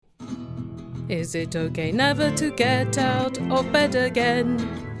Is it okay never to get out of bed again?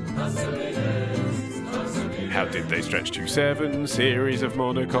 How did they stretch to 7 series of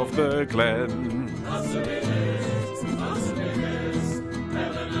Monarch of the Glen?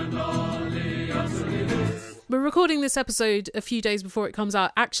 We're recording this episode a few days before it comes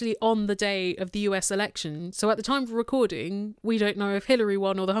out, actually on the day of the US election. So at the time of recording, we don't know if Hillary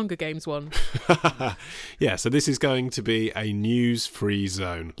won or the Hunger Games won. Yeah, so this is going to be a news-free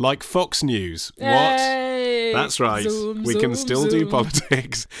zone. Like Fox News. Hey! What? That's right. Zoom, we can zoom, still do zoom.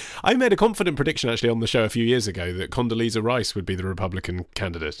 politics. I made a confident prediction actually on the show a few years ago that Condoleezza Rice would be the Republican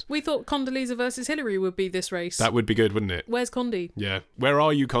candidate. We thought Condoleezza versus Hillary would be this race. That would be good, wouldn't it? Where's Condi? Yeah. Where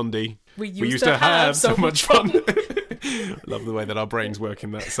are you, Condi? We used to have so much fun. I love the way that our brains work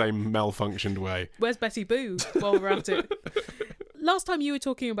in that same malfunctioned way. Where's Betty Boo while we're at it? Last time you were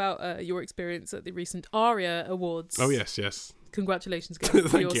talking about your experience at the recent ARIA Awards. Oh, yes. Congratulations again for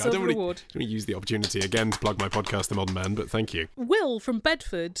Thank your you. I silver don't really award. use the opportunity again to plug my podcast, The Modern Man, but thank you. Will from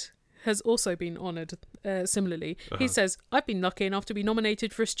Bedford has also been honoured similarly. He says, I've been lucky enough to be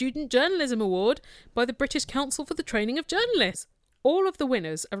nominated for a Student Journalism Award by the British Council for the Training of Journalists. All of the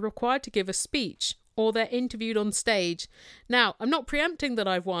winners are required to give a speech or they're interviewed on stage. Now, I'm not preempting that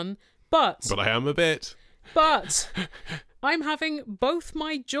I've won, but I am a bit. But I'm having both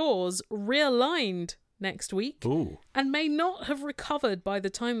my jaws realigned next week Ooh. and may not have recovered by the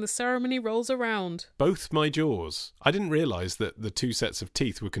time the ceremony rolls around. Both my jaws. I didn't realise that the 2 sets of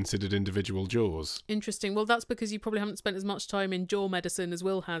teeth were considered individual jaws. Interesting. Well, that's because you probably haven't spent as much time in jaw medicine as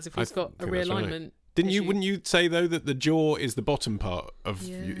Will has if he's got a think that's right. realignment. Wouldn't you say, though, that the jaw is the bottom part of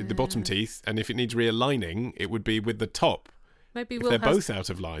the bottom teeth, and if it needs realigning, it would be with the top? Maybe If Will they're has... both out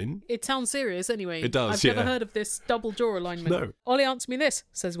of line. It sounds serious anyway. It does, I've yeah. never heard of this double jaw alignment. No. Ollie, answer me this,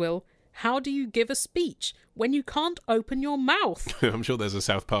 says Will. How do you give a speech when you can't open your mouth? I'm sure there's a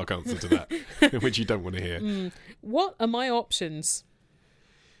South Park answer to that, which you don't want to hear. What are my options?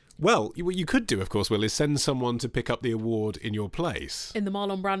 Well, what you could do, of course, Will, is send someone to pick up the award in your place. In the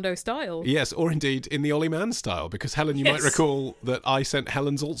Marlon Brando style? Yes, or indeed in the Ollie Mann style, because Helen, you might recall that I sent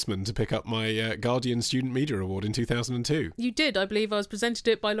Helen Zaltzman to pick up my Guardian Student Media Award in 2002. You did. I believe I was presented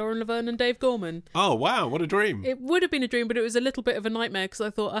it by Lauren Laverne and Dave Gorman. Oh, wow, what a dream. It would have been a dream, but it was a little bit of a nightmare because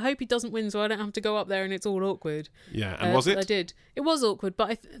I thought, I hope he doesn't win so I don't have to go up there and it's all awkward. Yeah, and was it? I did. It was awkward, but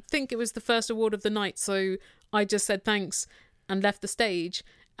I think it was the first award of the night, so I just said thanks and left the stage.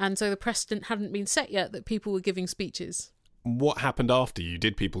 And so the precedent hadn't been set yet that people were giving speeches. What happened after you?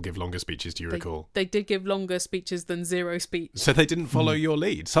 Did people give longer speeches, do you recall? They did give longer speeches than zero speech. So they didn't follow your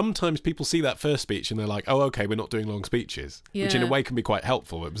lead. Sometimes people see that first speech and they're like, oh, okay, we're not doing long speeches, which in a Yeah. way can be quite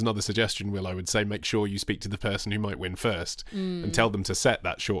helpful. It was another suggestion, Will, I would say, make sure you speak to the person who might win first and tell them to set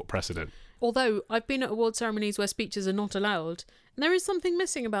that short precedent. Although I've been at award ceremonies where speeches are not allowed, and there is something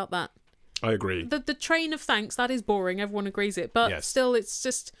missing about that. I agree. The train of thanks, that is boring, everyone agrees it, but Yes. still it's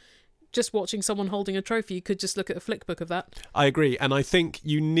just watching someone holding a trophy. You could just look at a flick book of that. I agree, and I think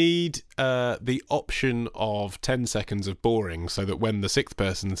you need the option of 10 seconds of boring so that when the 6th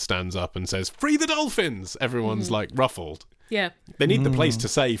person stands up and says, free the dolphins, everyone's like ruffled. Yeah. They need the place to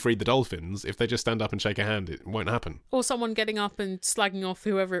say free the dolphins. If they just stand up and shake a hand, it won't happen. Or someone getting up and slagging off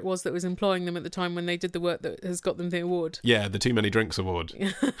whoever it was that was employing them at the time when they did the work that has got them the award. Yeah, the Too Many Drinks Award.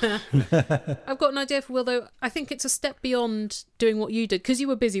 I've got an idea for Will, though. I think it's a step beyond doing what you did, because you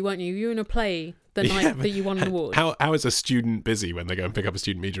were busy, weren't you? You were in a play the night that you won an award. How is a student busy when they go and pick up a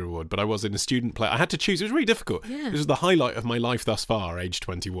Student Media Award? But I was in a student play. I had to choose. It was really difficult. Yeah. This was the highlight of my life thus far, age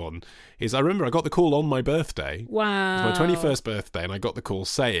 21, is I remember I got the call on my birthday. Wow. It was my 21st birthday, and I got the call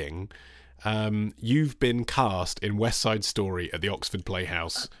saying, you've been cast in West Side Story at the Oxford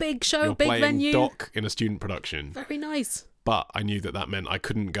Playhouse. Big show, You're big playing venue. Doc in a student production. Very nice. But I knew that meant I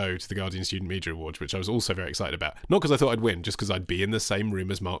couldn't go to the Guardian Student Media Awards, which I was also very excited about. Not because I thought I'd win, just because I'd be in the same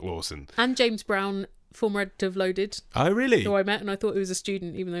room as Mark Lawson. And James Brown, former editor of Loaded, Oh, really? who I met, and I thought he was a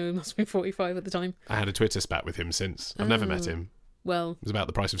student, even though he must have been 45 at the time. I had a Twitter spat with him since. I've never met him. Well, It was about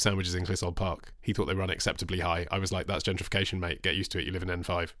the price of sandwiches in Clissold Park. He thought they were unacceptably high. I was like, that's gentrification, mate. Get used to it. You live in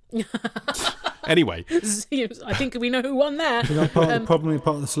N5. Anyway. I think we know who won there. You're not part of the problem, you're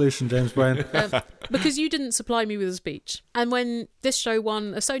part of the solution, James Brown. Because you didn't supply me with a speech. And when this show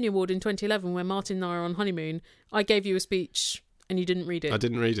won a Sony Award in 2011, when Martin and I are on honeymoon, I gave you a speech and you didn't read it. I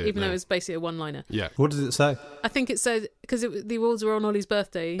didn't read it, Even no. though it was basically a one-liner. Yeah. What does it say? I think it said, because the awards were on Ollie's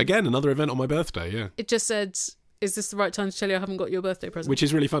birthday, Again, another event on my birthday, yeah. it just said, is this the right time to tell you I haven't got your birthday present? Which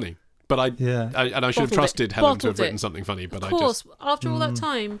is really funny. But I should have Bottled trusted it. Helen to have Bottled written it. something funny, but Of course, I just... after all that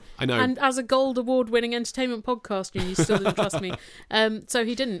time, I know. and as a gold award-winning entertainment podcast, you still didn't trust me. So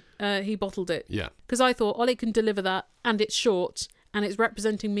he didn't. He bottled it. Yeah. Because I thought Ollie can deliver that, and it's short, and it's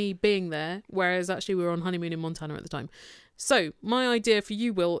representing me being there, whereas actually we were on honeymoon in Montana at the time. So my idea for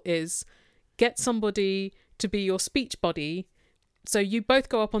you, Will, is get somebody to be your speech buddy. So you both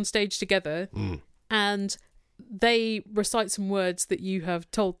go up on stage together and they recite some words that you have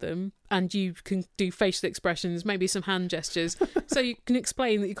told them, and you can do facial expressions, maybe some hand gestures, so you can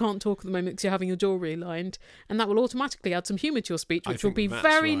explain that you can't talk at the moment because you're having your jaw realigned, and that will automatically add some humour to your speech, which will be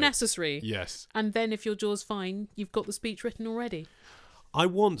very necessary. Yes. And then if your jaw's fine, you've got the speech written already. I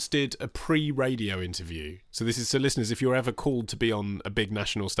once did a pre-radio interview. So this is, so listeners, if you're ever called to be on a big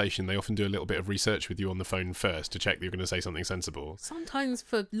national station, they often do a little bit of research with you on the phone first to check that you're going to say something sensible. Sometimes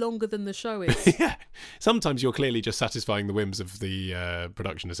for longer than the show is. Yeah. Sometimes you're clearly just satisfying the whims of the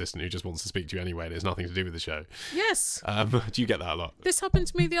production assistant who just wants to speak to you anyway, and it's nothing to do with the show. Yes. Do you get that a lot? This happened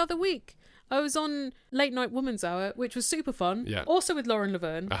to me the other week. I was on Late Night Woman's Hour, which was super fun. Yeah. Also with Lauren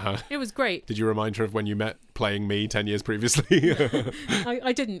Laverne. It was great. Did you remind her of when you met playing me 10 years previously?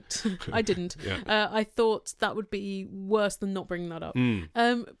 I didn't. I didn't. Yeah. I thought that would be worse than not bringing that up.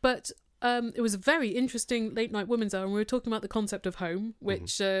 But it was a very interesting Late Night Women's Hour, and we were talking about the concept of home,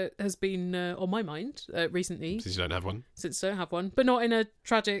 which has been on my mind recently. Since you don't have one. Since I don't have one. But not in a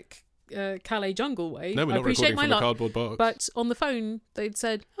tragic Calais jungle way. No, we're not recording from a cardboard box. But on the phone, they'd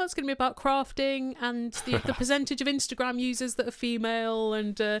said, oh, it's going to be about crafting and the percentage of Instagram users that are female,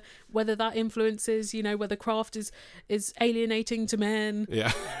 and whether that influences, whether craft is alienating to men.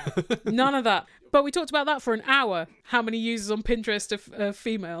 Yeah. None of that. But we talked about that for an hour. How many users on Pinterest are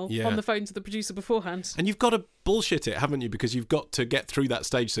female on the phone to the producer beforehand. And you've got to bullshit it, haven't you? Because you've got to get through that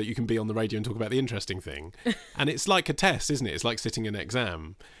stage so that you can be on the radio and talk about the interesting thing. And it's like a test, isn't it? It's like sitting an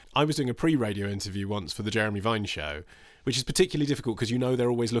exam. I was doing a pre-radio interview once for the Jeremy Vine show, which is particularly difficult because they're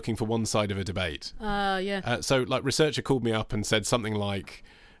always looking for one side of a debate. So researcher called me up and said something like,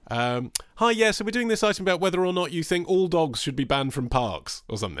 hi, so we're doing this item about whether or not you think all dogs should be banned from parks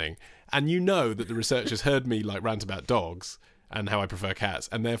or something. And that the researchers heard me rant about dogs and how I prefer cats,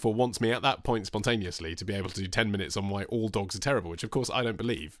 and therefore wants me at that point spontaneously to be able to do 10 minutes on why all dogs are terrible, which of course I don't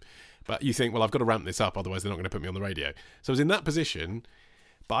believe. But you think, well, I've got to ramp this up, otherwise they're not going to put me on the radio. So I was in that position,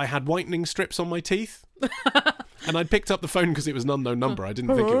 but I had whitening strips on my teeth. And I'd picked up the phone because it was an unknown number. I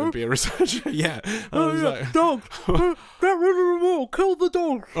didn't think it would be a researcher. Yeah. I was like, dog! Get rid of them all! Kill the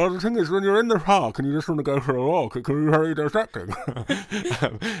dog! The thing is, when you're in the park and you just want to go for a walk, it can be very distracting.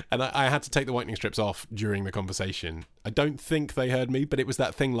 And I had to take the whitening strips off during the conversation. I don't think they heard me, but it was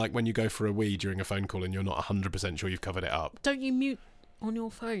that thing like when you go for a wee during a phone call and you're not 100% sure you've covered it up. Don't you mute on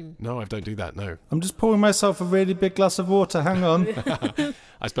your phone? No, I don't do that, no. I'm just pouring myself a really big glass of water. Hang on.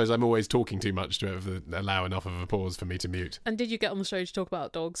 I suppose I'm always talking too much to allow enough of a pause for me to mute. And did you get on the show to talk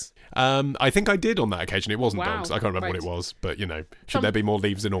about dogs? I think I did on that occasion. It wasn't Wow. dogs. I can't remember what it was. But, should there be more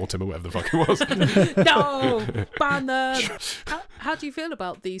leaves in autumn or whatever the fuck it was? No! Ban them! How do you feel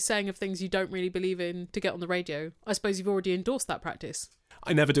about the saying of things you don't really believe in to get on the radio? I suppose you've already endorsed that practice.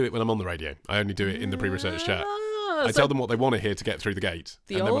 I never do it when I'm on the radio. I only do it in the pre-research chat. I tell them what they want to hear to get through the gate.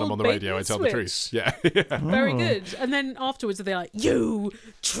 And then when I'm on the radio, I tell the truth. Yeah. Very good. And then afterwards, they're like, you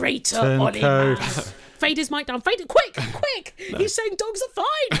traitor, Ollie man. Fade his mic down. Fade it. Quick. No. He's saying dogs are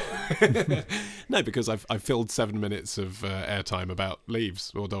fine. No, because I've filled 7 minutes of airtime about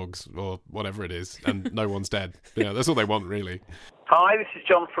leaves or dogs or whatever it is, and no one's dead. Yeah, that's all they want, really. Hi, this is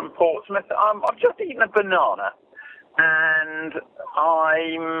John from Portsmouth. I've just eaten a banana, and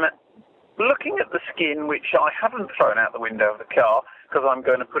I'm looking at the skin, which I haven't thrown out the window of the car because I'm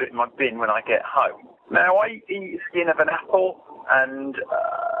going to put it in my bin when I get home. Now, I eat the skin of an apple, and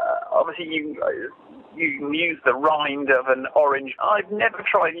obviously you can use the rind of an orange. I've never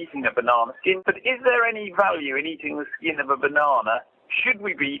tried eating a banana skin, but is there any value in eating the skin of a banana? Should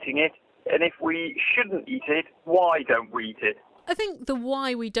we be eating it? And if we shouldn't eat it, why don't we eat it? I think the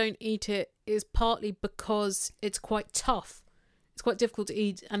why we don't eat it is partly because it's quite tough. It's quite difficult to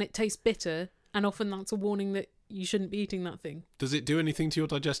eat and it tastes bitter, and often that's a warning that you shouldn't be eating that thing. Does it do anything to your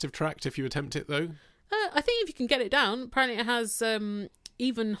digestive tract if you attempt it, though? I think if you can get it down, apparently it has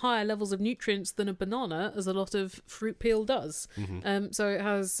even higher levels of nutrients than a banana, as a lot of fruit peel does. Mm-hmm. So it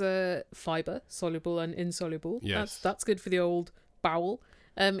has fibre, soluble and insoluble. Yes. That's good for the old bowel.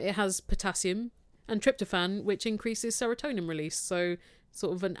 It has potassium and tryptophan, which increases serotonin release, so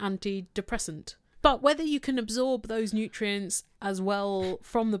sort of an antidepressant. But whether you can absorb those nutrients as well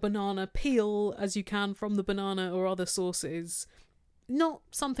from the banana peel as you can from the banana or other sources, not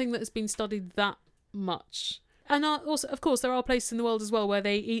something that has been studied that much. And also, of course, there are places in the world as well where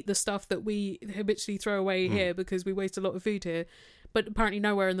they eat the stuff that we habitually throw away here because we waste a lot of food here. But apparently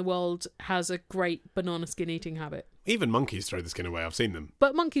nowhere in the world has a great banana skin eating habit. Even monkeys throw the skin away. I've seen them.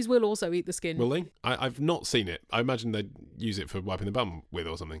 But monkeys will also eat the skin. Will they? I've not seen it. I imagine they'd use it for wiping the bum with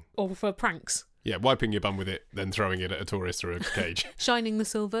or something. Or for pranks. Yeah, wiping your bum with it, then throwing it at a tourist or a cage. Shining the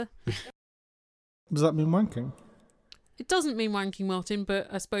silver. Does that mean wanking? It doesn't mean wanking, Martin, but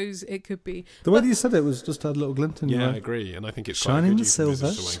I suppose it could be. The way that you said it was just had a little glint in your Yeah, I eye. agree. And I think it's Shining quite a good the use of silver.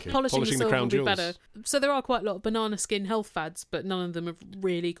 business for wanking. Polishing the silver crown would be jewels. better. So there are quite a lot of banana skin health fads, but none of them have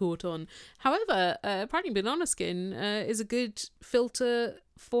really caught on. However, apparently banana skin is a good filter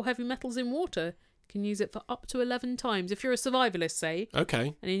for heavy metals in water. You can use it for up to 11 times. If you're a survivalist, say,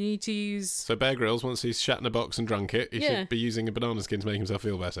 Okay. and you need to use... So Bear Grylls, once he's shat in a box and drunk it, he Yeah. should be using a banana skin to make himself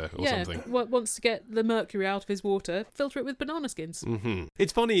feel better or something. Wants to get the mercury out of his water, filter it with banana skins.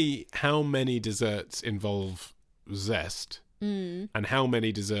 It's funny how many desserts involve zest and how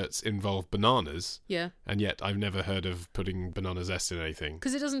many desserts involve bananas, Yeah. and yet I've never heard of putting banana zest in anything.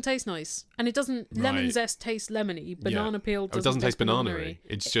 Because it doesn't taste nice. And it doesn't... Lemon Right. zest tastes lemony. Banana peel Oh, it doesn't taste banana-y. banana-y.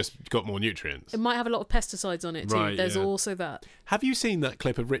 It's just got more nutrients. It might have a lot of pesticides on it too. Right, There's yeah. also that. Have you seen that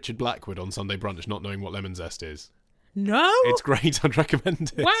clip of Richard Blackwood on Sunday Brunch not knowing what lemon zest is? No! It's great. I'd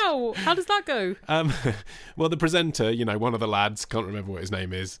recommend it. Wow! How does that go? Well, the presenter, one of the lads, can't remember what his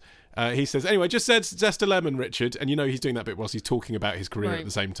name is, he says, anyway, just said zest a lemon, Richard. And he's doing that bit whilst he's talking about his career Right. at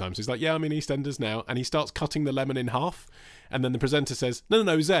the same time. So he's like, yeah, I'm in EastEnders now. And he starts cutting the lemon in half. And then the presenter says,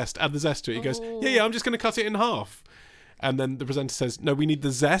 no, zest, add the zest to it. He goes, yeah, I'm just going to cut it in half. And then the presenter says, no, we need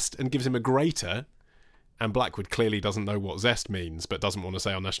the zest, and gives him a grater. And Blackwood clearly doesn't know what zest means, but doesn't want to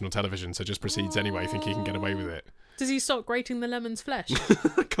say on national television, so just proceeds anyway, thinking he can get away with it. Does he start grating the lemon's flesh?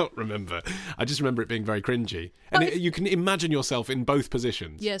 I can't remember. I just remember it being very cringy. And you can imagine yourself in both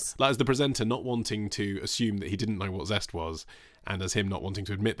positions. Yes. Like as the presenter not wanting to assume that he didn't know what zest was, and as him not wanting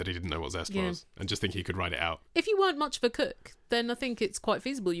to admit that he didn't know what zest was, and just think he could write it out. If you weren't much of a cook, then I think it's quite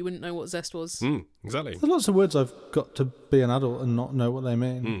feasible you wouldn't know what zest was. Exactly. There's lots of words I've got to be an adult and not know what they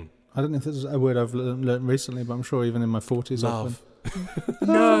mean. I don't know if there's a word I've learned recently, but I'm sure even in my 40s Love.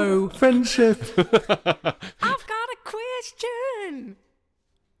 No. Friendship. I've got a question.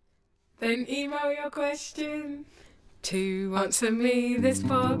 Then email your question to answer me this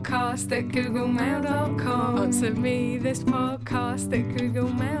podcast at googlemail.com. Answer me this podcast at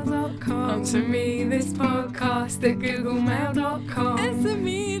googlemail.com. Answer me this podcast at googlemail.com. Answer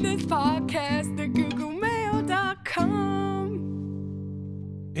me this podcast at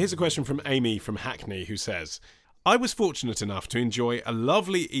googlemail.com. Here's a question from Amy from Hackney, who says, I was fortunate enough to enjoy a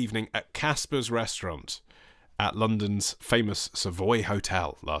lovely evening at Casper's restaurant at London's famous Savoy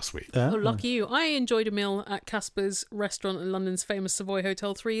Hotel last week. Oh, lucky you. I enjoyed a meal at Casper's restaurant at London's famous Savoy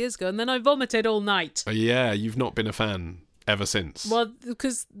Hotel 3 years ago, and then I vomited all night. Yeah, you've not been a fan ever since. Well,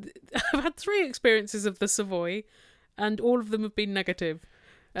 because I've had 3 experiences of the Savoy, and all of them have been negative.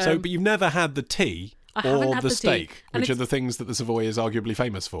 But you've never had the tea I haven't or had the the tea. steak, And which are it's- the things that the Savoy is arguably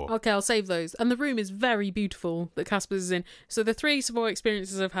famous for. Okay, I'll save those. And the room is very beautiful that Casper's is in. So the 3 Savoy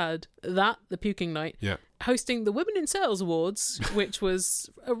experiences I've had, the puking night, Yeah. hosting the Women in Sales Awards, which was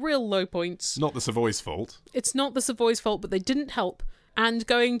a real low point. It's not the Savoy's fault. It's not the Savoy's fault, but they didn't help. And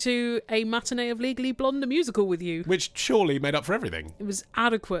going to a matinee of Legally Blonde, a musical with you. Which surely made up for everything. It was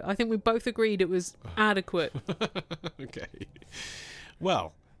adequate. I think we both agreed it was adequate. Okay.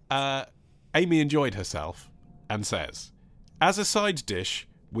 Well, Amy enjoyed herself and says, as a side dish,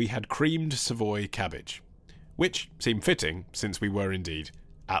 we had creamed Savoy cabbage, which seemed fitting since we were indeed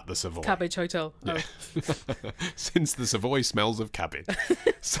at the Savoy. Cabbage Hotel. Oh. Since the Savoy smells of cabbage.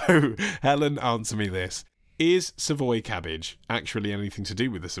 So, Helen, answer me this. Is Savoy cabbage actually anything to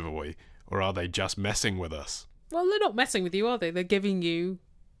do with the Savoy, or are they just messing with us? Well, they're not messing with you, are they? They're giving you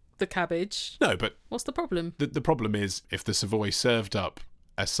the cabbage. No, but What's the problem? the problem is if the Savoy served up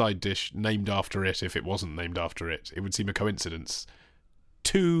a side dish named after it, if it wasn't named after it, it would seem a coincidence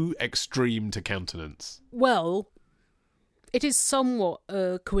too extreme to countenance. Well, it is somewhat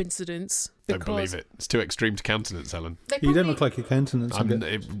a coincidence. Don't believe it. It's too extreme to countenance, Helen. You don't look like your countenance. I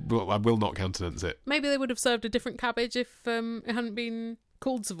will not countenance it. Maybe they would have served a different cabbage if it hadn't been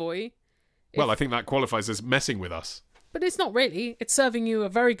called Savoy. Well, I think that qualifies as messing with us. But it's not really. It's serving you a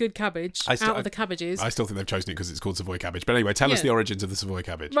very good cabbage out of the cabbages. I still think they've chosen it because it's called Savoy cabbage. But anyway, tell us Yeah. the origins of the Savoy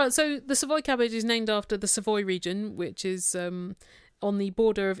cabbage. Right, so the Savoy cabbage is named after the Savoy region, which is on the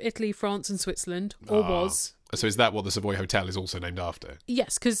border of Italy, France and Switzerland, or was. So is that what the Savoy Hotel is also named after?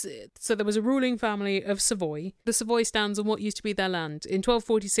 Yes, because so there was a ruling family of Savoy. The Savoy stands on what used to be their land. In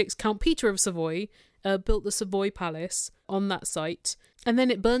 1246, Count Peter of Savoy built the Savoy Palace on that site, and then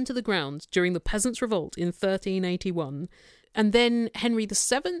it burned to the ground during the Peasants' Revolt in 1381. And then Henry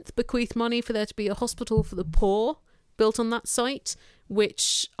VII bequeathed money for there to be a hospital for the poor built on that site,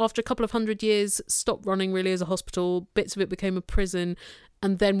 which after a couple of 100 years stopped running really as a hospital. Bits of it became a prison,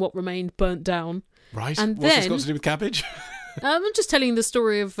 and then what remained burnt down. Right. And What's this then- got to do with cabbage? I'm just telling the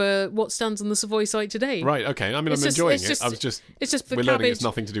story of what stands on the Savoy site today. Right, okay. I mean, It's I'm just- enjoying it's it. just- I was just... It's just the We're learning cabbage. it's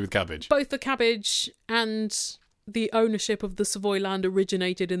nothing to do with cabbage. Both the cabbage and the ownership of the Savoy land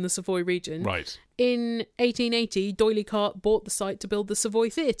originated in the Savoy region. Right. In 1880, D'Oyly Carte bought the site to build the Savoy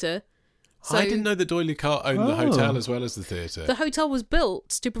Theatre. So I didn't know that D'Oyly Carte owned the hotel as well as the theatre. the hotel was built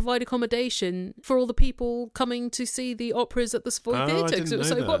to provide accommodation for all the people coming to see the operas at the Savoy I Theatre didn't because it was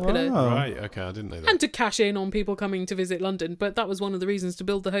know so that. popular. Wow. Right, okay, I didn't know that. And to cash in on people coming to visit London, but that was one of the reasons to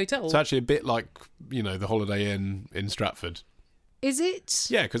build the hotel. It's actually a bit like, the Holiday Inn in Stratford. Is it?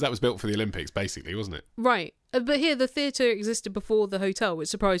 Yeah, because that was built for the Olympics, basically, wasn't it? Right. But here, the theatre existed before the hotel, which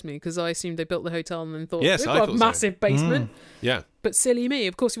surprised me because I assumed they built the hotel and then thought, Yes, they've I got a thought so. massive basement. Yeah. But silly me,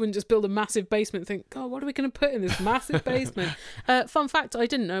 of course you wouldn't just build a massive basement and think, oh, what are we going to put in this massive basement? Fun fact I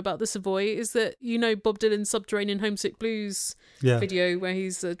didn't know about the Savoy is that, Bob Dylan's Subterranean Homesick Blues video where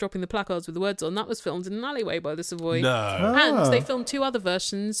he's dropping the placards with the words on, that was filmed in an alleyway by the Savoy. No. And they filmed 2 other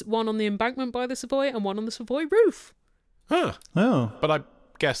versions, one on the embankment by the Savoy and one on the Savoy roof. Huh. Oh. But I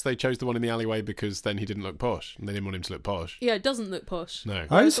guess they chose the one in the alleyway because then he didn't look posh, and they didn't want him to look posh. Yeah, it doesn't look posh. No.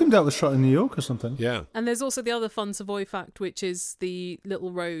 I assumed that was shot in New York or something. Yeah. And there's also the other fun Savoy fact, which is the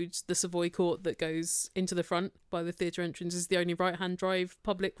little road, the Savoy Court that goes into the front by the theatre entrance is the only right-hand drive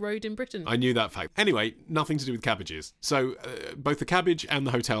public road in Britain. I knew that fact. Anyway, nothing to do with cabbages. So both the cabbage and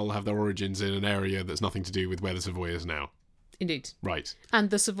the hotel have their origins in an area that's nothing to do with where the Savoy is now. Indeed. Right.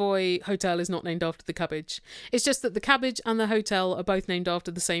 And the Savoy Hotel is not named after the cabbage. It's just that the cabbage and the hotel are both named after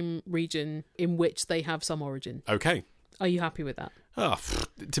the same region in which they have some origin. Okay. Are you happy with that?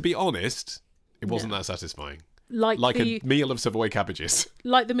 To be honest, it wasn't that satisfying. Like the a meal of Savoy cabbages.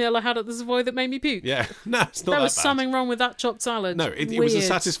 like the meal I had at the Savoy that made me puke. Yeah. No, it's not There that was bad. something wrong with that chopped salad. No, it was as Weird.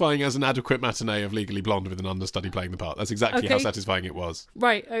 satisfying as an adequate matinee of Legally Blonde with an understudy playing the part. That's exactly how Okay. satisfying it was.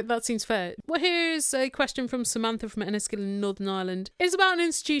 Right, that seems fair. Well, here's a question from Samantha from Enniskillen in Northern Ireland. It's about an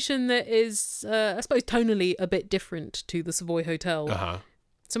institution that is, I suppose, tonally a bit different to the Savoy Hotel. Uh-huh.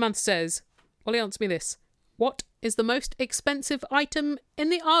 Samantha says, Ollie, answer me this. What is the most expensive item in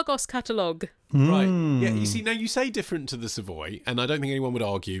the Argos catalogue? Right. Yeah, you see, now you say different to the Savoy, and I don't think anyone would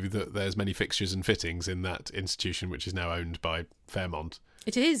argue that there's many fixtures and fittings in that institution, which is now owned by Fairmont,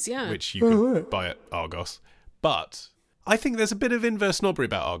 It is, yeah. which you can buy at Argos. But I think there's a bit of inverse snobbery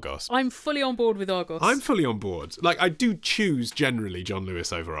about Argos. I'm fully on board with Argos. I'm fully on board. Like, I do choose generally John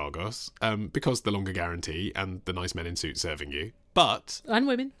Lewis over Argos, because the longer guarantee and the nice men in suits serving you. But And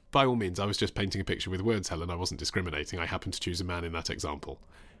women. by all means, I was just painting a picture with words, Helen. I wasn't discriminating. I happened to choose a man in that example.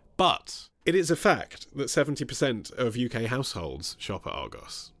 But it is a fact that 70% of UK households shop at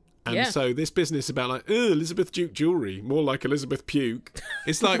Argos. And Yeah. so this business about like, Elizabeth Duke jewellery, more like Elizabeth Puke.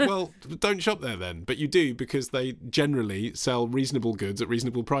 It's like, well, don't shop there then. But you do, because they generally sell reasonable goods at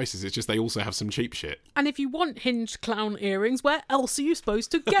reasonable prices. It's just they also have some cheap shit. And if you want hinged clown earrings, where else are you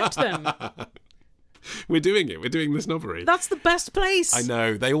supposed to get them? We're doing it. We're doing the snobbery. That's the best place. I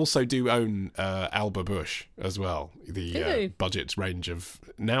know. They also do own Alba Bush as well, the they? budget range of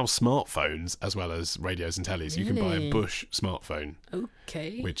now smartphones as well as radios and tellies. You can buy a Really? Bush smartphone,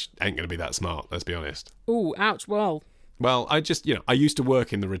 Okay. which ain't going to be that smart, let's be honest. Ooh, ouch. Well, Well, I just, I used to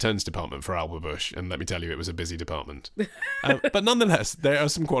work in the returns department for Alba Bush, and let me tell you, it was a busy department. But nonetheless, there are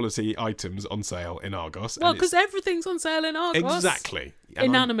some quality items on sale in Argos. and well, it's- because everything's on sale in Argos. Exactly. And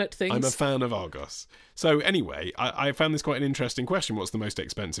Inanimate things. I'm a fan of Argos. So anyway, I found this quite an interesting question. What's the most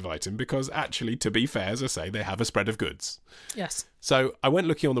expensive item? Because actually, to be fair, as I say, they have a spread of goods. Yes. So I went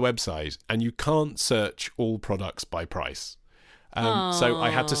looking on the website, and you can't search all products by price. So I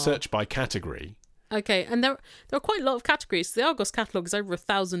had to search by category. Okay, and there are quite a lot of categories. The Argos catalogue is over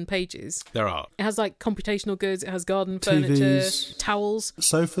 1,000 pages. There are. It has like computational goods, it has garden furniture, TVs. towels.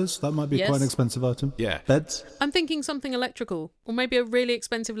 Sofas, that might be Yes. quite an expensive item. Yeah. Beds. I'm thinking something electrical, or maybe a really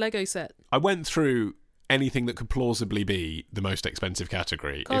expensive Lego set. I went through anything that could plausibly be the most expensive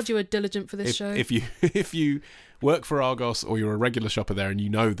category. God, you were diligent for this show. If you work for Argos or you're a regular shopper there and you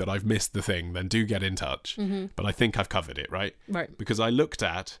know that I've missed the thing, then do get in touch. Mm-hmm. But I think I've covered it, right? Right. Because I looked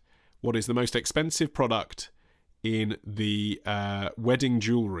at what is the most expensive product in the wedding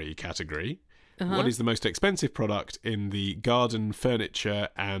jewellery category. What is the most expensive product in the garden, furniture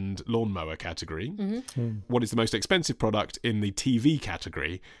and lawnmower category? What is the most expensive product in the TV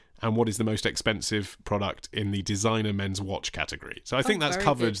category? And what is the most expensive product in the designer men's watch category? So I think that's very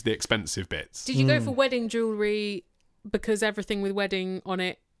covered good. the expensive bits. Did you go for wedding jewellery because everything with wedding on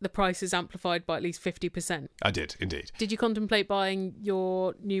it, the price is amplified by at least 50%? I did, indeed. Did you contemplate buying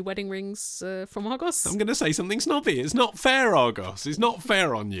your new wedding rings from Argos? I'm going to say something snobby. It's not fair, Argos. It's not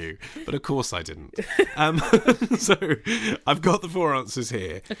fair on you. But of course I didn't. So I've got the 4 answers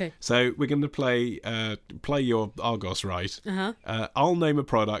here. Okay. So we're going to play your Argos right. I'll name a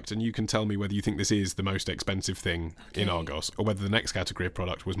product and you can tell me whether you think this is the most expensive thing in Argos or whether the next category of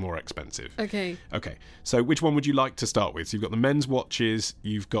product was more expensive. Okay. Okay. So which one would you like to start with? So you've got the men's watches,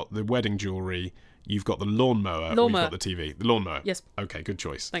 you've got the wedding jewellery, you've got the lawnmower, or you've got the TV. The lawnmower. Yes. Okay, good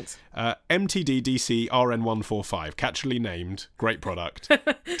choice. Thanks. MTD DC RN145, catchily named, great product,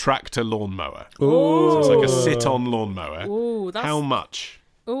 tractor lawnmower. Ooh. So it's like a sit-on lawnmower. Ooh, that's... How much?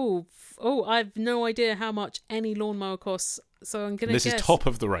 Oh, I've no idea how much any lawnmower costs, so I'm going to guess... This is top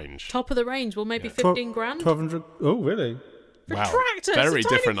of the range. Top of the range, well, maybe 15 grand? 1,200. Oh, really? Wow. Tractor. Very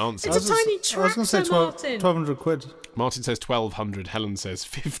different answers. It's a tiny tractor, I was going to say Martin. 1,200 quid. Martin says 1,200. Helen says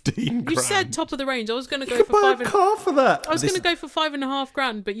 15 grand. You said top of the range. I was going to go You for could buy a 5 car for that. I was going to go for 5.5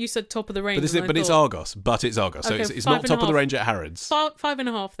 grand, but you said top of the range. But it's Argos. But it's Argos. So Okay, it's not top of the range at Harrods.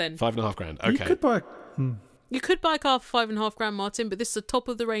 5.5 then. 5.5 grand. You Okay. could buy... You could buy a car for 5.5 grand, Martin, but this is a top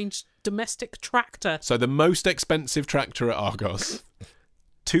of the range domestic tractor. So the most expensive tractor at Argos,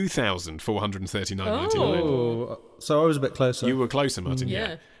 2,439.99. Oh, so I was a bit closer. You were closer, Martin.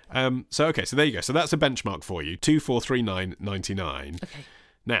 Yeah. So there you go. So that's a benchmark for you. 2,439.99. Okay.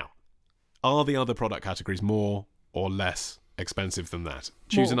 Now, are the other product categories more or less expensive than that?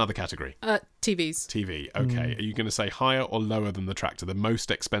 Choose More. another category. TVs. TV. Okay. Are you going to say higher or lower than the tractor? The most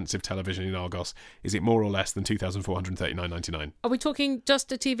expensive television in Argos, is it more or less than 2,439.99? Are we talking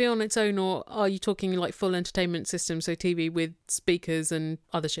just a TV on its own, or are you talking like full entertainment system, so TV with speakers and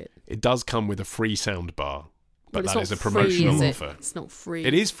other shit? It does come with a free sound bar, but it's that not is a free, promotional is it? offer. It's not free.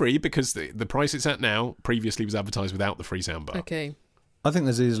 It is free because the price it's at now previously was advertised without the free sound bar. Okay. I think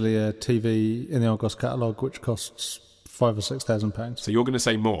there's easily a TV in the Argos catalogue which costs £5,000 or £6,000. So you're going to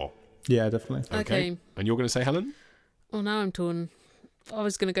say more. Yeah, definitely. Okay. And you're going to say, Helen? Oh, now I'm torn. I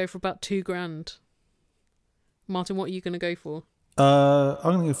was going to go for about 2 grand. Martin, what are you going to go for? I'm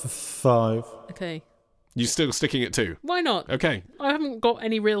going to go for 5. Okay. You're still sticking at 2? Why not? Okay. I haven't got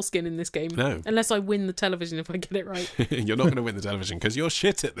any real skin in this game. No. Unless I win the television if I get it right. You're not going to win the television because you're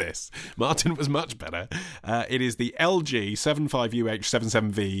shit at this. Martin was much better. It is the LG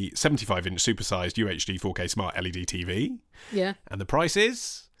 75UH77V 75-inch supersized UHD 4K smart LED TV. Yeah. And the price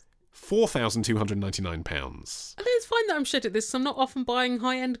is £4,299. I think it's fine that I'm shit at this because I'm not often buying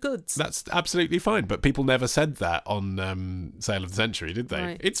high-end goods. That's absolutely fine, but people never said that on Sale of the Century, did they?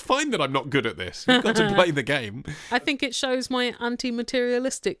 Right. It's fine that I'm not good at this. You've got to play the game. I think it shows my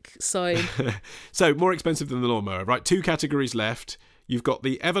anti-materialistic side. So, more expensive than the lawnmower, right? 2 categories left. You've got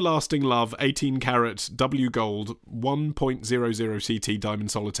the Everlasting Love 18 carat W Gold 1.00 CT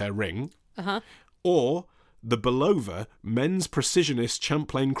Diamond Solitaire ring. Uh-huh. Or the Belova Men's Precisionist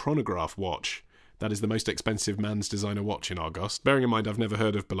Champlain Chronograph watch. That is the most expensive man's designer watch in Argos. Bearing in mind, I've never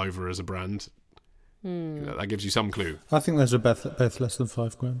heard of Belova as a brand. That gives you some clue. I think those are both less than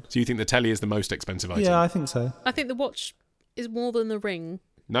 5 grand. So you think the telly is the most expensive item? Yeah, I think so. I think the watch is more than the ring.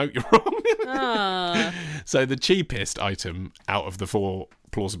 No, you're wrong. Ah. So the cheapest item out of the 4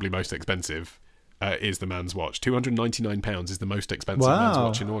 plausibly most expensive is the man's watch. £299 is the most expensive man's Wow.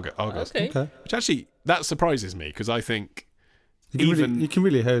 watch in Argos. Okay. Okay. Which actually, that surprises me because I think You can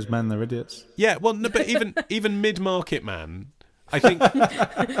really hose men, they're idiots. yeah, well, no, but even mid-market man, I think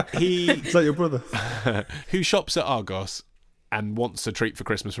Is that your brother? who shops at Argos and wants a treat for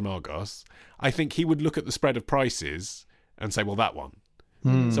Christmas from Argos, I think he would look at the spread of prices and say, well, that one.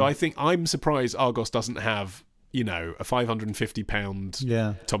 So I think I'm surprised Argos doesn't have, a £550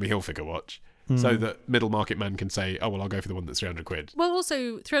 Yeah. Tommy Hilfiger watch. So that middle market man can say, oh, well, I'll go for the one that's 300 quid. Well,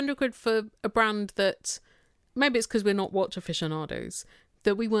 also, 300 quid for a brand that... Maybe it's because we're not watch aficionados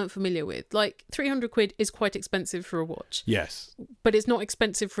that we weren't familiar with. Like, 300 quid is quite expensive for a watch. Yes. But it's not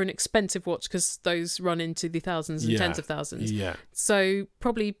expensive for an expensive watch because those run into the thousands and tens of thousands. Yeah. So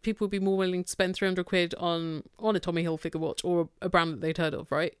probably people would be more willing to spend 300 quid on a Tommy Hilfiger watch or a brand that they'd heard of,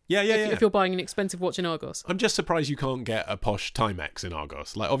 right? Yeah. If you're buying an expensive watch in Argos. I'm just surprised you can't get a posh Timex in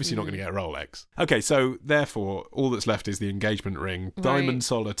Argos. Like, obviously you're not going to get a Rolex. Okay, so therefore, all that's left is the engagement ring, diamond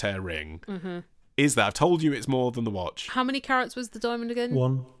solitaire ring. Mm-hmm. Is that? I've told you it's more than the watch. How many carats was the diamond again?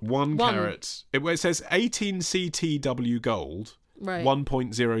 1. One carat. It says 18 CTW gold, Right.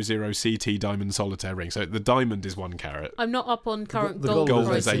 1.00 CT diamond solitaire ring. So the diamond is 1 carat. I'm not up on current The gold gold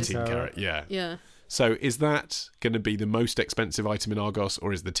Gold is prices. 18 carat, yeah. Yeah. So is that going to be the most expensive item in Argos,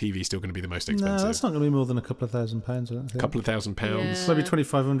 or is the TV still going to be the most No, expensive? that's not going to be more than a couple of £1,000, I don't think. A couple of £1,000. Yeah. Maybe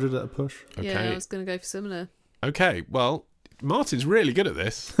 2,500 at a push. Okay. Yeah, I was going to go for similar. Okay, well, Martin's really good at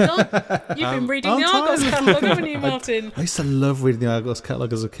this. John, you've been reading the aren't Argos I? catalogue, haven't you, Martin? I used to love reading the Argos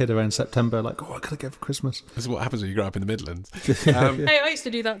catalogue as a kid around September. Like, what can I get for Christmas? This is what happens when you grow up in the Midlands. Hey, I used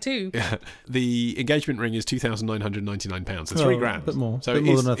to do that too. Yeah. The engagement ring is £2,999, so Oh, £3,000. a bit more. So Bit it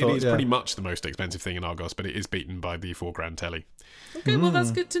more is, than I thought, it is yeah. pretty much the most expensive thing in Argos, but it is beaten by the £4,000 telly. Okay, well,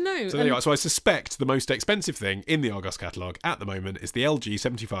 that's good to know. So there you are. So I suspect the most expensive thing in the Argos catalogue at the moment is the LG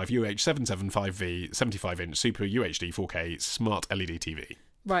 75UH775V 75-inch Super UHD 4K Smart LED TV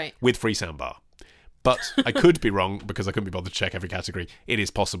Right. with free soundbar. But I could be wrong because I couldn't be bothered to check every category. It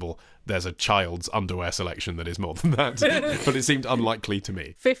is possible there's a child's underwear selection that is more than that, but it seemed unlikely to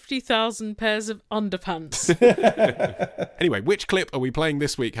me. 50,000 pairs of underpants. Anyway, which clip are we playing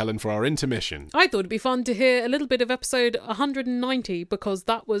this week, Helen, for our intermission? I thought it'd be fun to hear a little bit of episode 190 because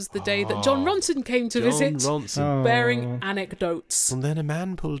that was the day that John Ronson came to visit, Ronson. bearing anecdotes. And then a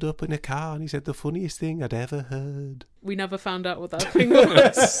man pulled up in a car and he said the funniest thing I'd ever heard. We never found out what that thing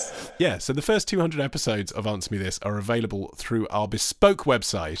was. Yeah, so the first 200 episodes of Answer Me This are available through our bespoke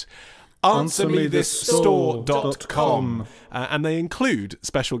website, answermethisstore.com, and they include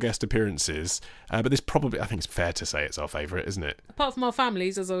special guest appearances, but this probably, I think it's fair to say it's our favourite, isn't it? Apart from our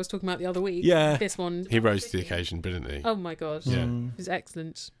families, as I was talking about the other week, Yeah. this one... He rose to the occasion brilliantly. Oh my god. Yeah. It's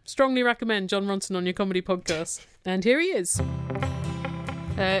excellent. Strongly recommend John Ronson on your comedy podcast. And here he is.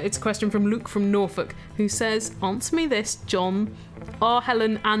 It's a question from Luke from Norfolk, who says, answer me this, John. Are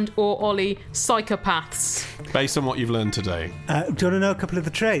Helen and or Ollie psychopaths? Based on what you've learned today, Do you want to know a couple of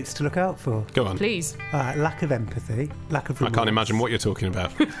the traits to look out for? go on. Please. Lack of empathy, lack of I remorse. can't imagine what you're talking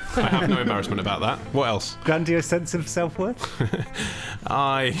about. I have no embarrassment about that. What else? Grandiose sense of self-worth.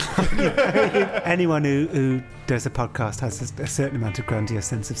 Anyone who does a podcast has a certain amount of grandiose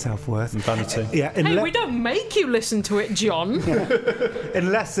sense of self-worth. Vanity. Yeah, Hey, we don't make you listen to it, John.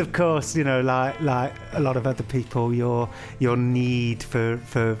 unless, of course, you know, like a lot of other people, your need for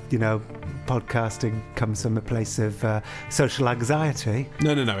podcasting comes from a place of social anxiety.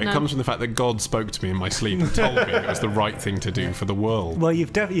 No. It No. comes from the fact that God spoke to me in my sleep and told me it was the right thing to do for the world. Well,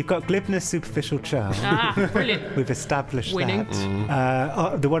 you've got glibness, superficial charm. Brilliant. We've established Winning.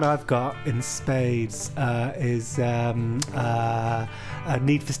 that. The one I've got in spades is a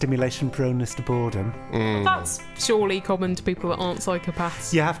need for stimulation, proneness to boredom. That's surely common to people that aren't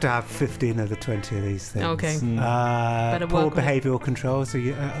psychopaths. You have to have 15 of the 20 of these things. Okay. Poor work on it. behavioural controls. Are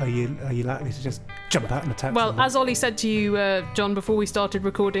you likely to just jump out and attack? Well, someone? as Ollie said to you, John, before we started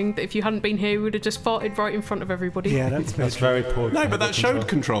recording, that if you hadn't been here, we would have just farted right in front of everybody. Yeah, that's That's very poor. No, but that showed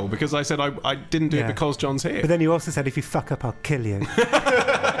control because I said I didn't do it Yeah. because John's here. But then you also said, if you fuck up, I'll kill you.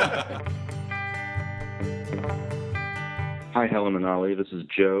 Hi, Helen and Ollie. This is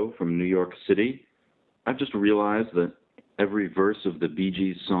Joe from New York City. I've just realized that every verse of the Bee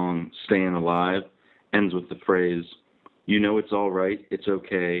Gees song Stayin' Alive ends with the phrase, "You know it's all right, it's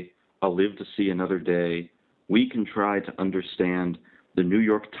okay, I'll live to see another day. We can try to understand the New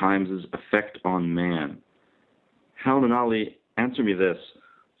York Times' effect on man." Helen and Ollie, answer me this.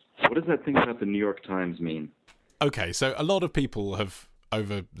 What does that thing about the New York Times mean? Okay, so a lot of people have,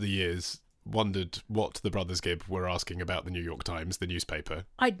 over the years, wondered what the Brothers Gibb were asking about the New York Times, the newspaper.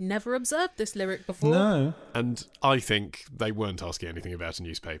 I'd never observed this lyric before. No. And I think they weren't asking anything about a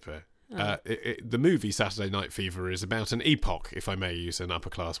newspaper. The movie Saturday Night Fever is about an epoch, if I may use an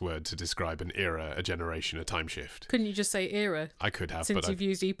upper-class word to describe an era, a generation, a time shift. Couldn't you just say era? I could have, Since but you've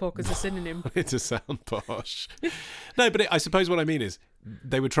used epoch as a synonym. wanted to sound posh. No, but I suppose what I mean is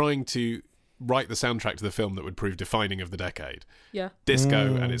they were trying to write the soundtrack to the film that would prove defining of the decade. Yeah.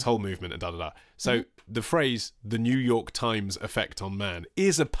 Disco and its whole movement and da-da-da. So the phrase, the New York Times effect on man,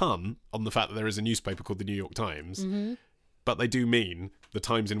 is a pun on the fact that there is a newspaper called the New York Times, but they do mean the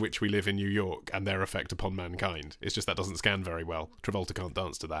times in which we live in New York and their effect upon mankind. It's just that doesn't scan very well. Travolta can't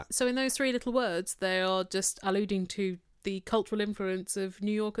dance to that. So in those three little words, they are just alluding to the cultural influence of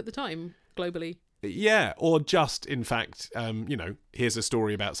New York at the time, globally. Yeah, or just, in fact, here's a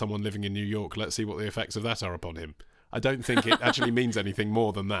story about someone living in New York. Let's see what the effects of that are upon him. I don't think it actually means anything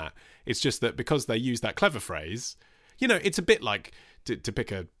more than that. It's just that because they use that clever phrase, it's a bit like, to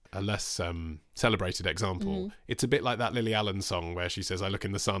pick a a less celebrated example, it's a bit like that Lily Allen song where she says, I look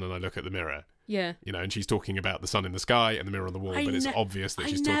in the sun and I look at the mirror. Yeah. You know, and she's talking about the sun in the sky and the mirror on the wall, but it's obvious that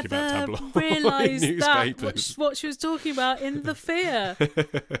she's talking about I tabloid never realised newspapers. what she was talking about in The Fear.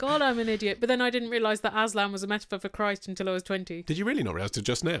 God, I'm an idiot. But then I didn't realise that Aslan was a metaphor for Christ until I was 20. Did you really not realise till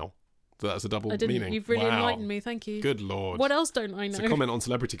just now that that's a double I didn't. meaning? You've really Wow. enlightened me, thank you. Good Lord. What else don't I know? It's a comment on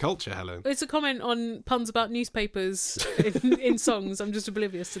celebrity culture, Helen. It's a comment on puns about newspapers in songs. I'm just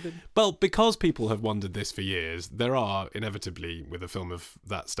oblivious to them. Well, because people have wondered this for years, there are inevitably, with a film of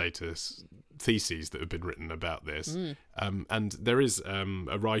that status, theses that have been written about this. And there is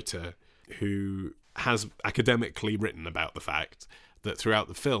a writer who has academically written about the fact that throughout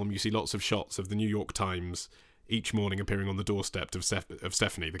the film you see lots of shots of the New York Times each morning appearing on the doorstep of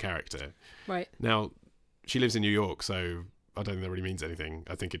Stephanie, the character. Right. Now, she lives in New York, so I don't think that really means anything.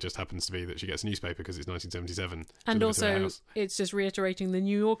 I think it just happens to be that she gets a newspaper because it's 1977. And delivered to her also, house. it's just reiterating the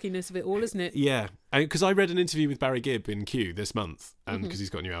New Yorkiness of it all, isn't it? Yeah, because I read an interview with Barry Gibb in Q this month, and because he's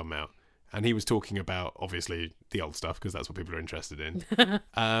got a new album out, and he was talking about, obviously, the old stuff, because that's what people are interested in.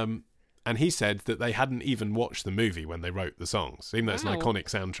 And he said that they hadn't even watched the movie when they wrote the songs. Even though it's an Wow. iconic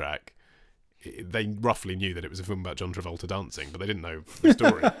soundtrack, they roughly knew that it was a film about John Travolta dancing, but they didn't know the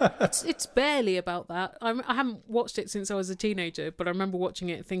story. It's barely about that. I haven't watched it since I was a teenager, but I remember watching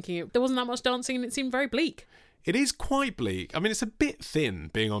it and thinking there wasn't that much dancing and it seemed very bleak. It is quite bleak. I mean, it's a bit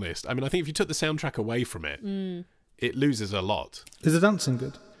thin, being honest. I mean, I think if you took the soundtrack away from it, it loses a lot. Is the dancing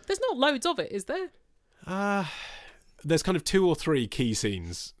good? There's not loads of it, is there? There's kind of 2 or 3 key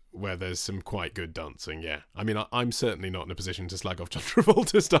scenes where there's some quite good dancing, yeah. I mean, I'm certainly not in a position to slag off John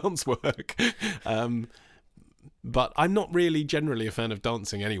Travolta's dance work. But I'm not really generally a fan of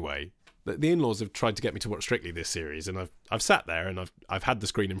dancing anyway. The in-laws have tried to get me to watch Strictly this series, and I've sat there and I've had the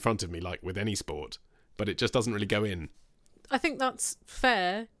screen in front of me like with any sport, but it just doesn't really go in. I think that's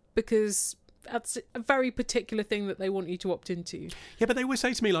fair because that's a very particular thing that they want you to opt into. Yeah, but they always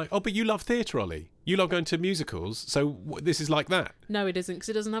say to me like, oh, but you love theatre, Ollie. You love going to musicals, so this is like that. No, it isn't, because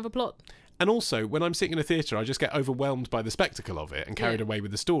it doesn't have a plot. And also, when I'm sitting in a theatre, I just get overwhelmed by the spectacle of it and carried away with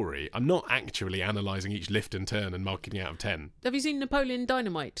the story. I'm not actually analysing each lift and turn and marking it out of 10. Have you seen Napoleon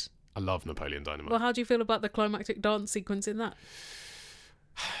Dynamite? I love Napoleon Dynamite. Well, how do you feel about the climactic dance sequence in that?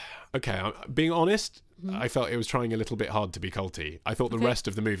 Okay, being honest, I felt it was trying a little bit hard to be culty. I thought the Okay. rest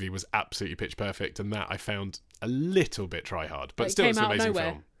of the movie was absolutely pitch perfect, and that I found a little bit try hard. But Like, still, came it's an out of amazing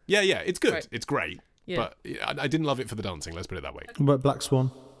nowhere. film. Yeah, it's good. Right. It's great. Yeah. But I didn't love it for the dancing, let's put it that way. What about Black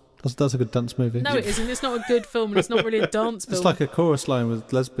Swan? That's a good dance movie. No, it isn't. It's not a good film and it's not really a dance film. It's like a chorus line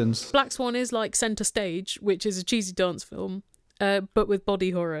with lesbians. Black Swan is like Centre Stage, which is a cheesy dance film, but with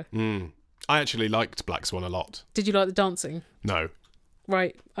body horror. I actually liked Black Swan a lot. Did you like the dancing? No.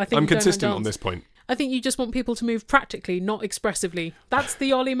 Right. I think I'm you don't like consistent on dance. this point. I think you just want people to move practically, not expressively. That's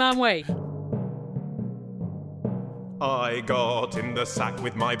the Ollie Man way. I got in the sack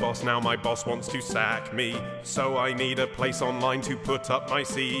with my boss, now my boss wants to sack me. So I need a place online to put up my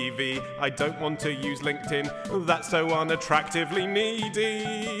CV. I don't want to use LinkedIn, that's so unattractively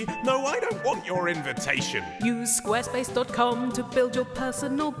needy. No, I don't want your invitation. Use squarespace.com to build your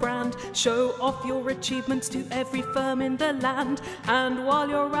personal brand. Show off your achievements to every firm in the land. And while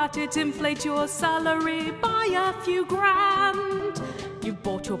you're at it, inflate your salary by a few grand. You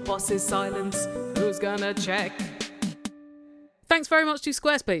bought your boss's silence, who's gonna check? Thanks very much to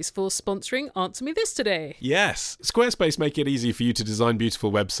Squarespace for sponsoring Answer Me This today. Yes, Squarespace make it easy for you to design beautiful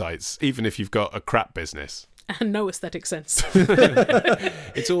websites, even if you've got a crap business. And no aesthetic sense.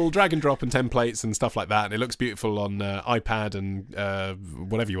 It's all drag and drop and templates and stuff like that, and it looks beautiful on iPad and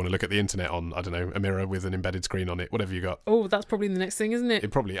whatever you want to look at the internet on. I don't know, a mirror with an embedded screen on it, whatever you got. Oh, that's probably the next thing, isn't it?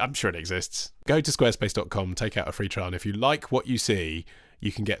 I'm sure it exists. Go to squarespace.com, take out a free trial, and if you like what you see,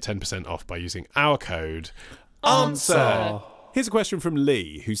 you can get 10% off by using our code ANSWER. Here's a question from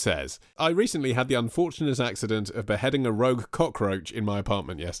Lee, who says, I recently had the unfortunate accident of beheading a rogue cockroach in my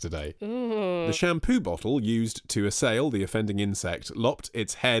apartment yesterday. The shampoo bottle used to assail the offending insect lopped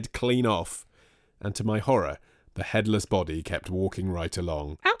its head clean off, and to my horror, the headless body kept walking right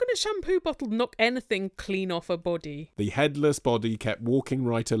along. How can a shampoo bottle knock anything clean off a body? The headless body kept walking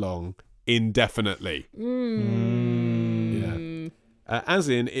right along indefinitely. Yeah. As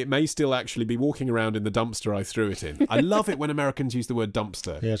in, it may still actually be walking around in the dumpster I threw it in. I love it when Americans use the word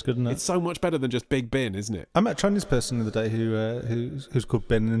dumpster. Yeah, it's good, isn't it? It's so much better than just big bin, isn't it? I met a Chinese person the other day who's called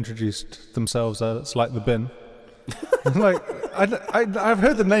Bin and introduced themselves as like the bin. Like, I've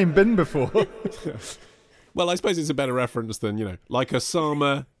heard the name Bin before. Well, I suppose it's a better reference than, like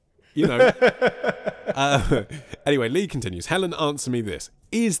Osama, Anyway, Lee continues. Helen, answer me this.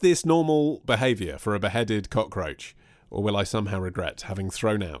 Is this normal behaviour for a beheaded cockroach? or will I somehow regret having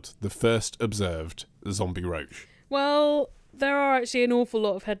thrown out the first observed zombie roach? Well, there are actually an awful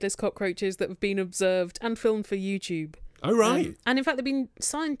lot of headless cockroaches that have been observed and filmed for YouTube. Oh, right. And in fact, there have been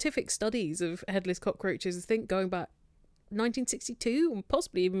scientific studies of headless cockroaches, I think, going back 1962 or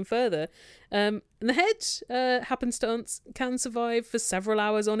possibly even further. And the head happenstance can survive for several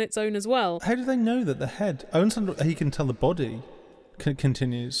hours on its own as well. How do they know that the head? I understand he can tell the body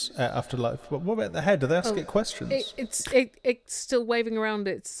continues after life, but what about the head? Do they ask it questions? It's still waving around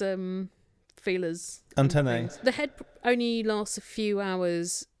its feelers. Antennae. The head only lasts a few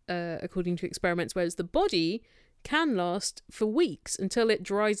hours, according to experiments, whereas the body can last for weeks until it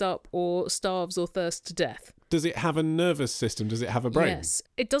dries up or starves or thirsts to death. Does it have a nervous system? Does it have a brain? Yes.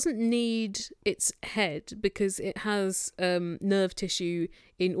 It doesn't need its head because it has nerve tissue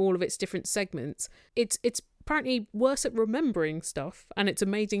in all of its different segments. It's apparently worse at remembering stuff, and it's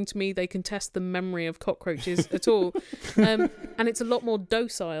amazing to me they can test the memory of cockroaches at all. And it's a lot more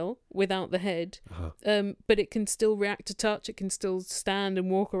docile without the head, but it can still react to touch. It can still stand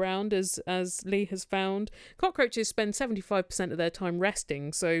and walk around, as Lee has found. Cockroaches spend 75% of their time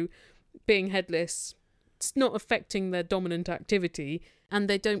resting, so being headless, it's not affecting their dominant activity, and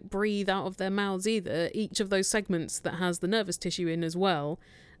they don't breathe out of their mouths either. Each of those segments that has the nervous tissue in as well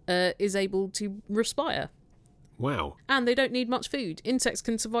is able to respire. Wow. And they don't need much food. Insects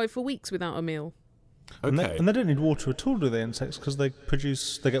can survive for weeks without a meal. Okay. And they don't need water at all, do they, insects? Because they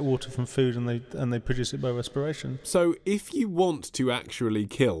get water from food and they produce it by respiration. So if you want to actually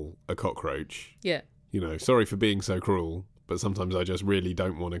kill a cockroach, Yeah. Sorry for being so cruel, but sometimes I just really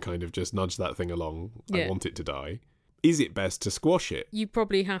don't want to kind of just nudge that thing along. Yeah. I want it to die. Is it best to squash it? You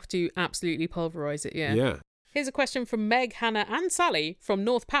probably have to absolutely pulverise it, yeah. Yeah. Here's a question from Meg, Hannah and Sally from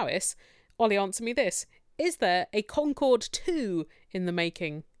North Powys. Ollie, answer me this. Is there a Concorde 2 in the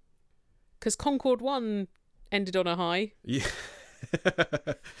making? Because Concorde 1 ended on a high. Yeah.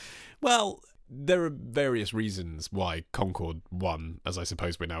 Well, there are various reasons why Concorde 1, as I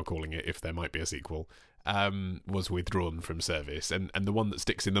suppose we're now calling it, if there might be a sequel, was withdrawn from service. And the one that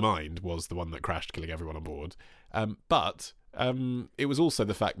sticks in the mind was the one that crashed, killing everyone on board. But it was also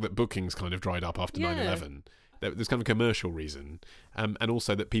the fact that bookings kind of dried up after 9/11. There's kind of a commercial reason, and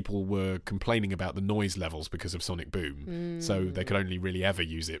also that people were complaining about the noise levels because of Sonic Boom, so they could only really ever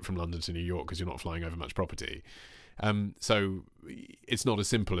use it from London to New York because you're not flying over much property. So it's not as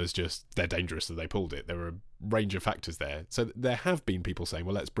simple as just they're dangerous so they pulled it. There were a range of factors there. So there have been people saying,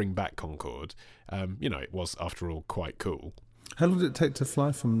 well, let's bring back Concorde. It was, after all, quite cool. How long did it take to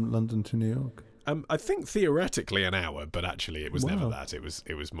fly from London to New York? I think theoretically an hour, but actually it was never that. It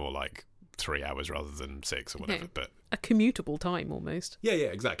was more like 3 hours rather than 6 or whatever. Okay. But A commutable time, almost. yeah,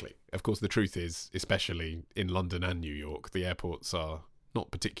 exactly. Of course, the truth is, especially in London and New York, the airports are not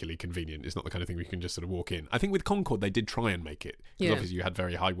particularly convenient. It's not the kind of thing where you can just sort of walk in. I think with Concorde, they did try and make it, because obviously you had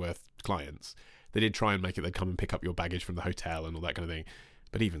very high-worth clients. They did try and make it, they'd come and pick up your baggage from the hotel and all that kind of thing.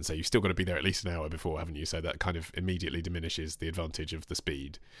 But even so, you've still got to be there at least an hour before, haven't you? So that kind of immediately diminishes the advantage of the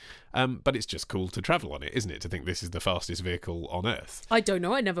speed. But it's just cool to travel on it, isn't it? To think this is the fastest vehicle on Earth. I don't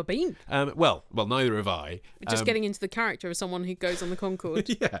know, I've never been. Well, neither have I. Just getting into the character of someone who goes on the Concorde.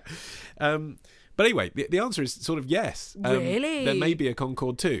 Yeah. But anyway, the answer is sort of yes. Really? There may be a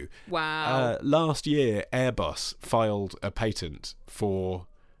Concorde 2. Wow. Last year, Airbus filed a patent for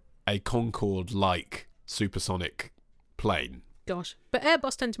a Concorde-like supersonic plane. Gosh. But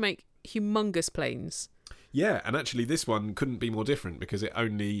Airbus tend to make humongous planes. Yeah, and actually this one couldn't be more different because it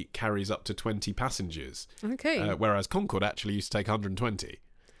only carries up to 20 passengers. Okay. Whereas Concorde actually used to take 120.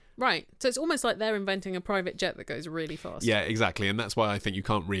 Right. So it's almost like they're inventing a private jet that goes really fast. Yeah, exactly. And that's why I think you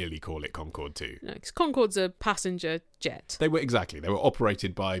can't really call it Concorde 2. No, because Concorde's a passenger jet. They were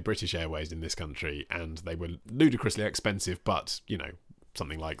operated by British Airways in this country, and they were ludicrously expensive, but,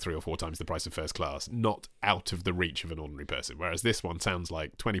 something like 3 or 4 times the price of first class, not out of the reach of an ordinary person. Whereas this one sounds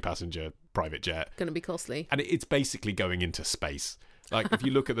like 20 passenger private jet. Going to be costly. And it's basically going into space. Like, if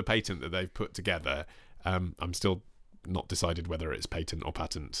you look at the patent that they've put together, I'm still not decided whether it's patent or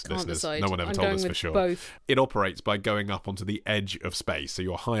patent. Can't decide. No one ever I'm told going us with for sure. both. It operates by going up onto the edge of space, so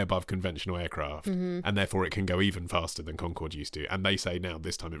you're high above conventional aircraft, and therefore it can go even faster than Concorde used to. And they say now,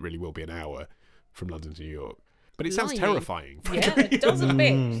 this time it really will be an hour from London to New York. But it sounds Blimey. terrifying. Yeah, it does a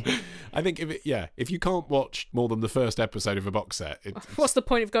bit. I think if you can't watch more than the first episode of a box set, What's the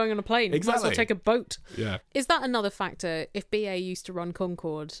point of going on a plane? Exactly. Might as well take a boat. Yeah. Is that another factor? If BA used to run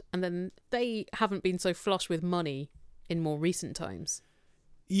Concorde and then they haven't been so flush with money in more recent times?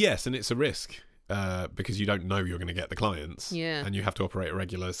 Yes, and it's a risk. because you don't know you're going to get the clients. Yeah. And you have to operate a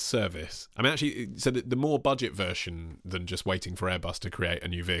regular service. I mean, actually, so the more budget version than just waiting for Airbus to create a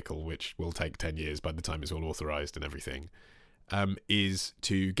new vehicle, which will take 10 years by the time it's all authorised and everything, is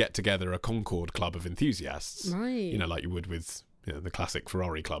to get together a Concorde club of enthusiasts. Right. You know, like you would with the classic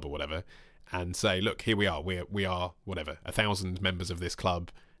Ferrari club or whatever, and say, look, here we are. We are, whatever, 1,000 members of this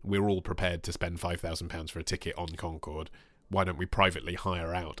club. We're all prepared to spend £5,000 for a ticket on Concorde. Why don't we privately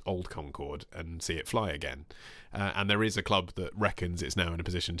hire out old Concorde and see it fly again? And there is a club that reckons it's now in a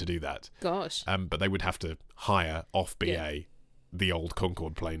position to do that. Gosh. But they would have to hire off BA the old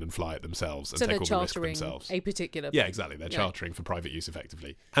Concorde plane and fly it themselves and So take they're all the risk chartering themselves. a particular... Yeah, exactly. They're chartering for private use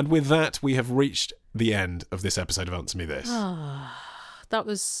effectively. And with that, we have reached the end of this episode of Answer Me This. That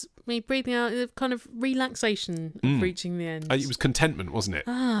was me breathing out a kind of relaxation of reaching the end. It was contentment, wasn't it?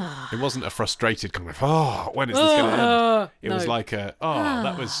 It wasn't a frustrated kind of, when is this going to end? It was like that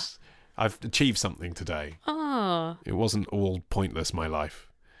was, I've achieved something today. It wasn't all pointless, my life.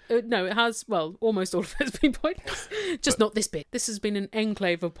 No, it has, well, almost all of it has been pointless. Just not this bit. This has been an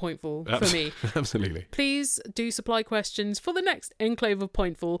enclave of Pointful for me. Absolutely. Please do supply questions for the next enclave of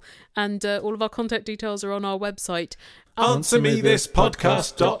Pointful, and all of our contact details are on our website.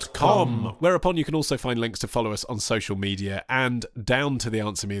 AnswerMeThisPodcast.com, whereupon you can also find links to follow us on social media and down to the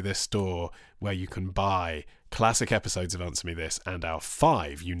Answer Me This store, where you can buy classic episodes of Answer Me This and our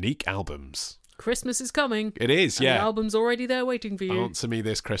 5 unique albums. Christmas is coming. It is, and yeah. The album's already there waiting for you. Answer Me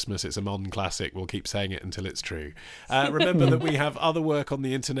This Christmas. It's a modern classic. We'll keep saying it until it's true. Remember that we have other work on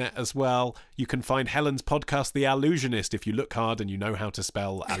the internet as well. You can find Helen's podcast, The Allusionist, if you look hard and you know how to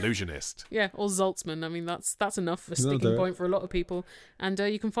spell allusionist. Yeah, or Zaltzman. I mean, that's enough of a sticking point for a lot of people. And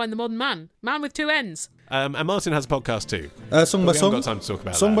you can find The Modern Man. Man with 2 N's. And Martin has a podcast too. Song by we song. haven't got time to talk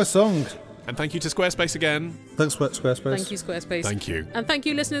about Song that. by song. And thank you to Squarespace again. Thanks, Squarespace. Thank you, Squarespace. Thank you. And thank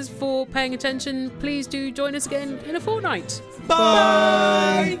you, listeners, for paying attention. Please do join us again in a fortnight.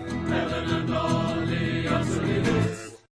 Bye! Helen and Ollie,